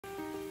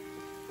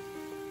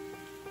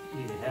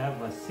We have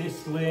a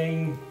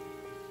sizzling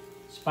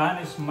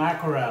Spanish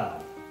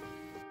mackerel.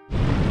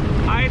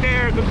 Hi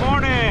there, good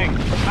morning.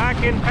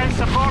 Back in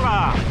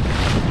Pensacola.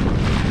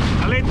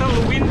 A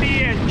little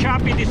windy and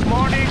choppy this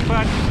morning,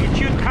 but it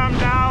should calm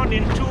down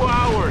in 2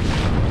 hours.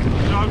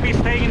 So I'll be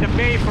staying in the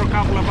bay for a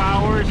couple of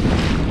hours.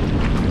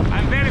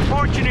 I'm very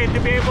fortunate to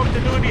be able to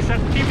do this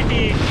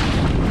activity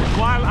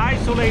while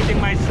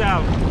isolating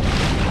myself.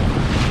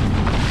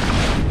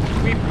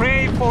 We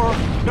pray for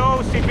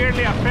those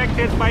severely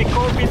affected by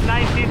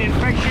COVID-19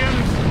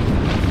 infections.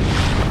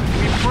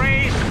 We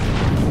praise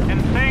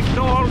and thank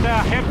all the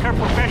healthcare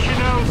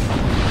professionals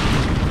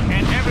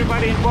and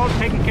everybody involved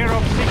taking care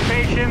of sick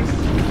patients.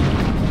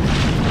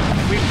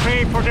 We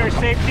pray for their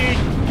safety.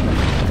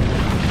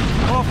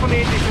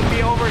 Hopefully this will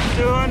be over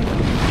soon.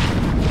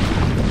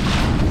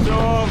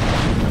 So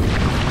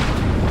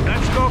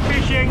let's go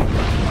fishing.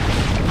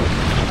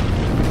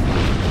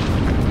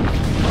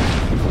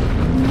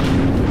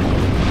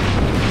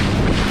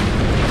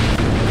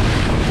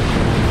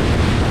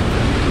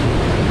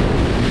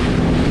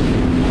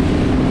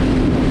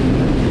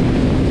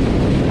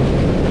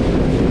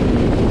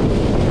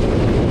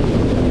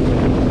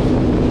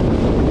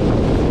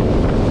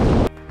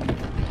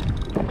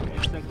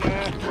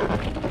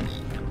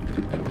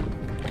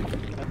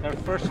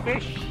 First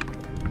fish.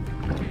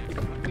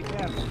 What we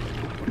have?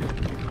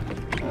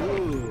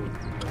 Ooh,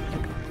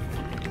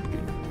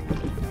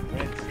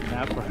 red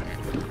snapper.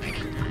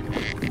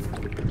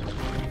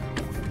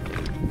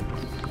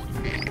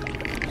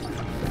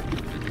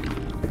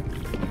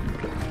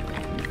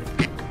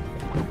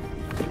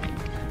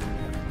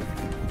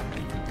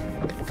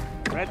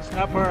 Red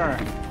snapper.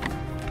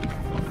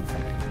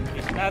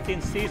 It's not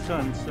in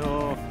season,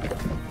 so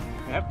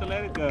we have to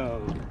let it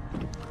go.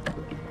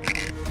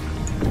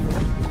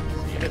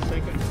 The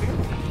second fish.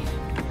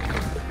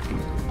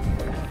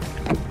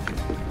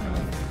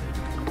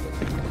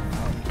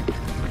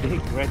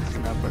 Big red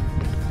snapper.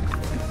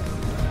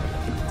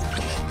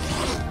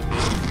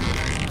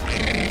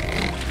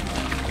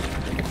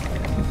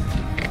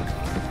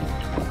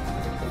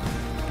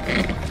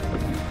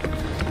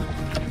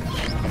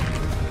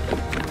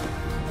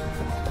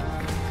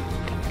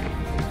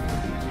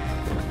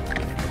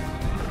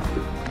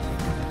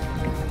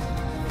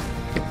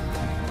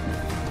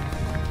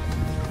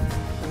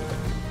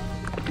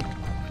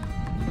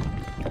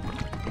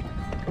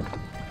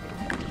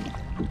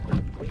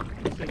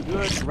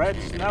 Good red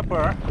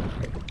snapper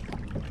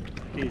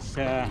is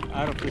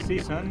out of the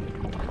season.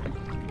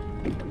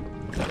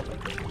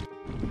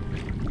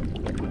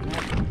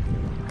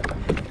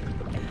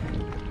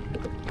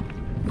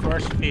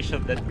 First fish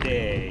of the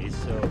day,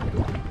 so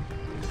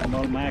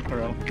small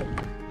mackerel.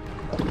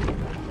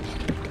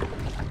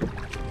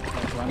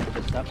 That's one of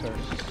the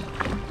suckers.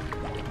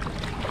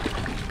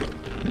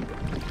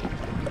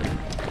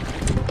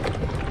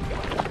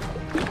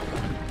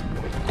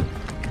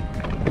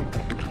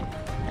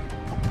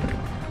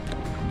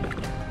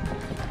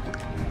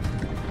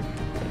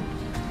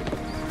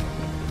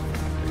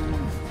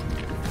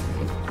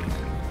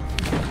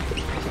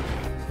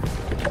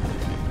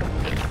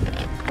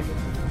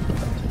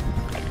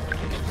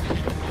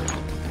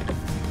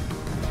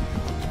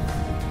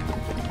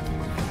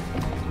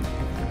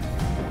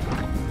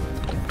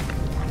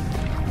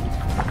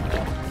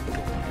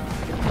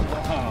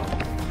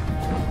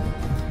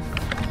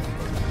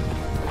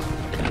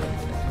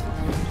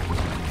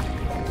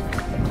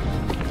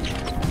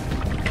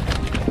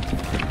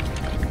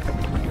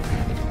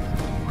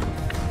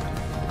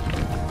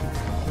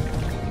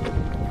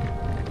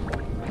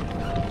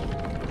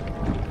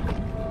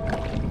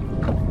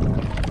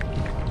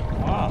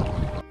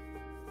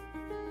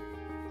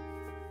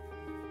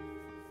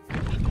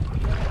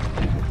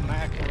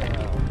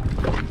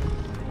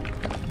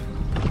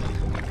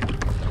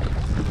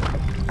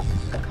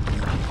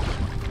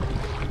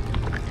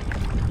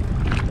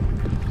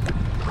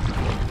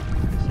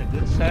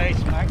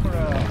 Nice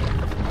mackerel.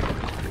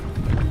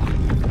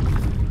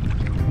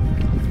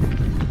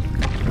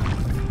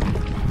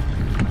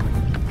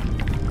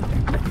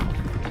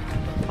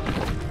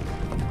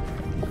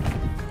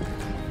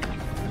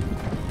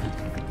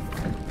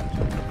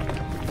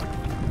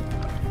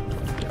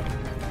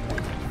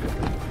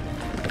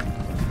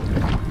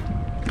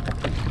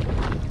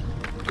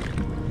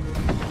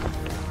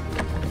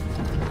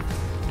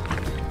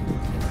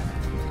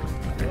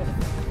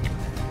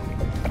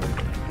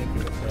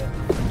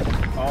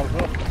 All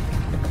hooked.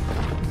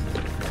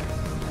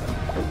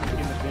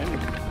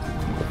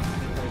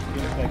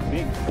 Feels like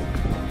big.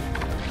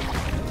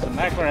 It's a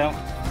mackerel.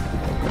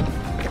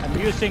 I'm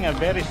using a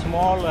very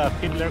small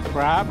fiddler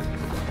crab.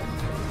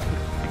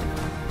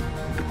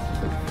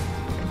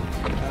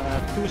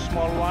 Two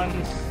small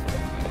ones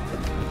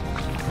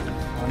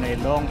on a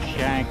long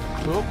shank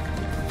hook.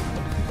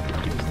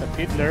 It's the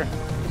fiddler.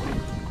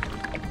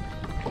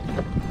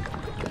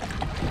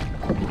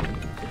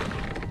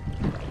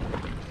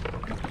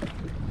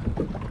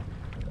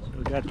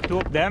 Got two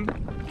of them,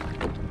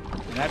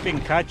 and I've been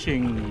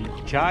catching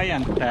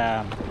giant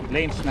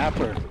lane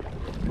snapper.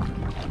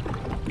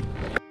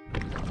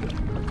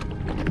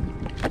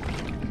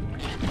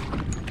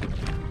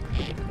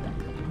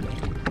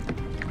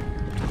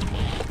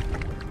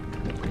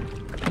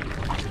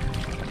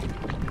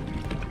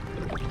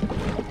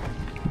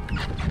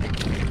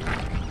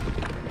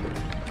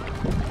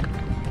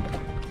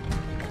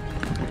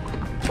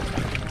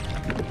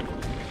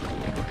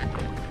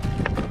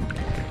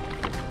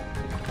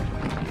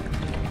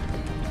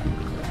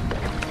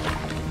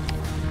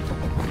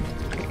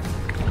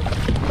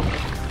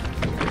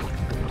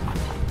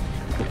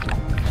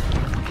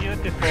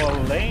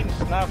 lane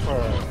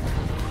snapper.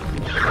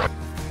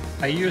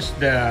 I used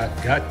the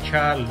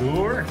gotcha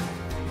lure,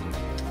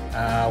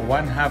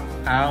 1/2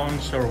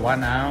 ounce or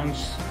 1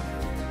 ounce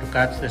to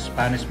catch the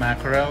Spanish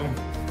mackerel.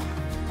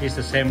 It's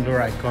the same lure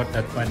I caught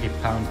that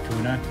 20-pound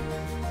tuna.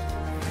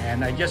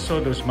 And I just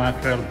saw those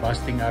mackerel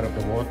busting out of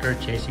the water,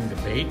 chasing the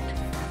bait.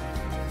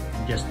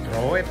 And just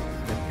throw it.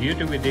 The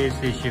beauty with this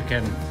is you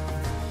can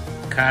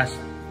cast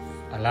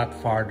a lot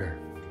farther.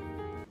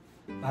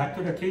 Back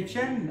to the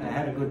kitchen. I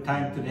had a good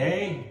time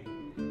today,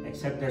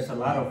 except there's a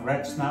lot of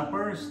red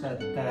snappers that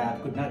I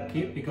could not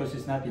keep because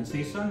it's not in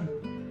season.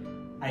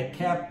 I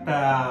kept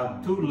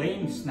 2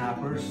 lane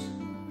snappers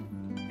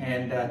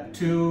and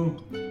 2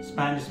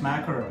 Spanish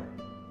mackerel.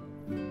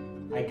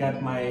 I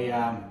got my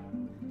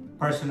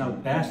personal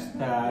best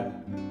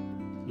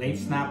lane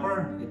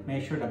snapper. It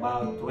measured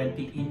about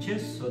 20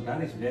 inches, so that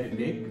is very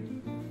big.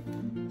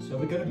 So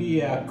we're gonna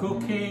be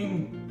cooking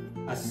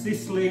a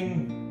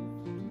sizzling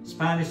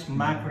Spanish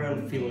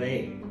mackerel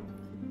fillet.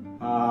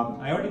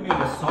 I already made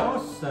a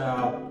sauce.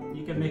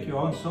 You can make your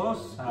own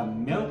sauce.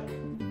 Milk,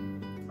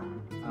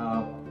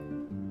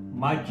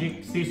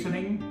 magic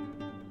seasoning,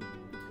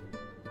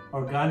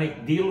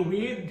 organic dill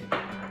weed,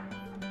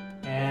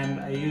 and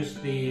I use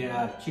the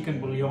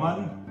chicken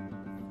bouillon.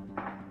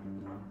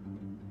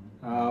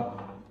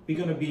 We're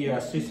gonna be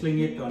sizzling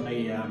it on a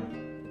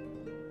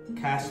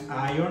cast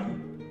iron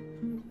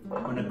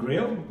on a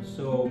grill.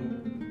 So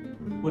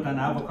put an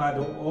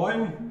avocado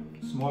oil,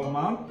 small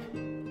amount,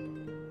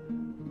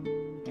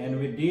 and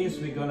with this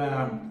we're gonna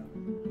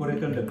put it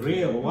on the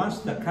grill. Once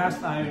the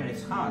cast iron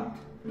is hot,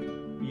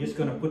 we're just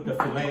gonna put the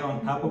fillet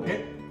on top of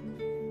it,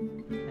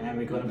 and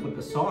we're gonna put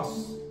the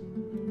sauce.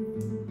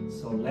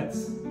 So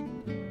let's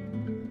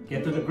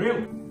get to the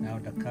grill. Now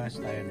the cast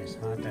iron is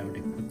hot. I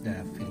already put the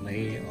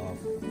fillet of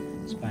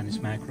Spanish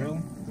mackerel.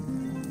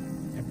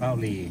 It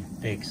probably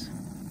takes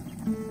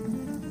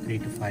 3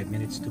 to 5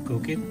 minutes to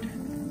cook it.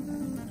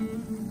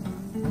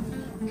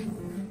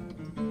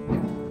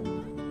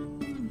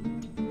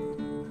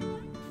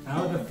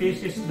 Now the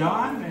fish is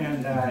done,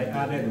 and I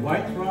added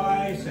white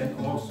rice and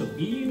also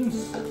beans.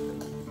 So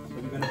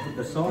we're gonna put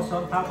the sauce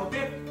on top of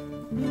it.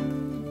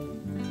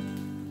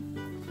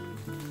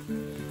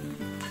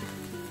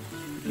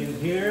 In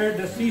here,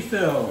 the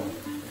sizzle.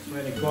 That's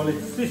why they call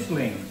it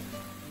sizzling.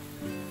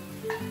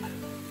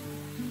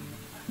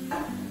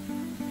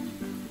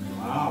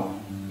 Wow.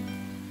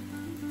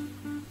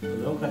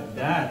 Look at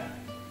that.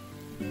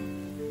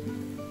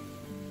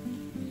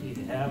 We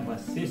have a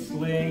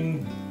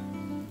sizzling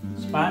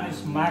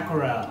Spanish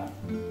mackerel.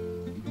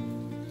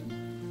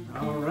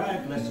 All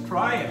right, let's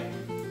try it.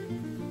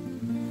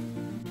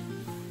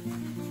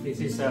 This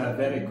is a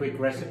very quick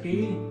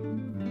recipe.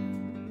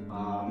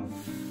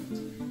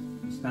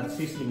 It's not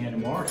sizzling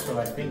anymore, so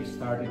I think it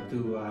started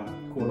to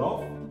cool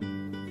off.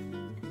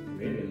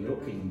 Really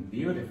looking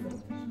beautiful.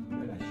 I'm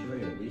gonna show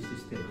you, this is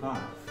still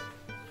hot.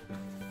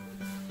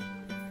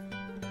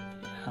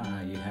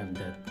 You have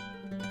the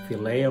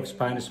fillet of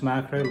Spanish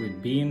mackerel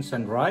with beans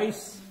and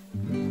rice.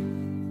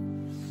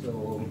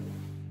 So,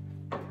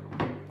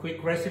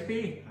 quick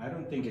recipe. I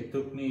don't think it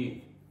took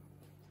me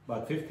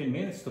about 15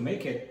 minutes to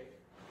make it.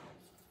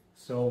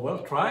 So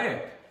we'll try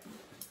it.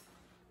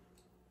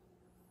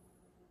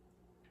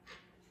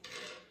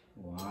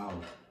 Wow.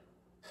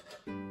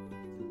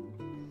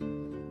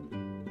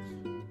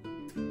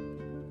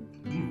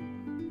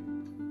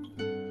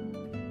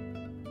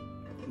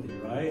 With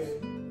rice.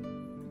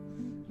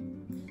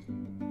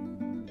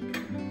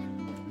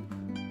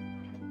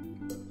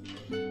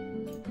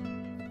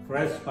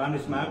 Fresh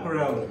Spanish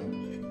mackerel.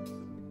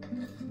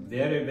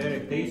 Very,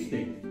 very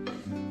tasty.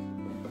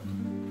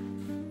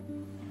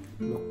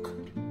 Look.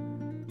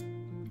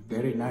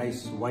 Very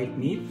nice white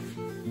meat.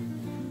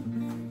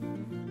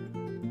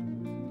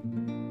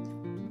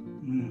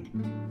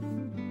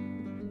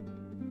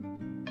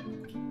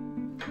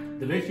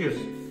 Delicious.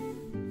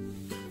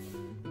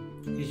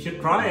 You should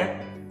try it.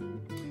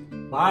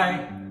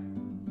 Bye.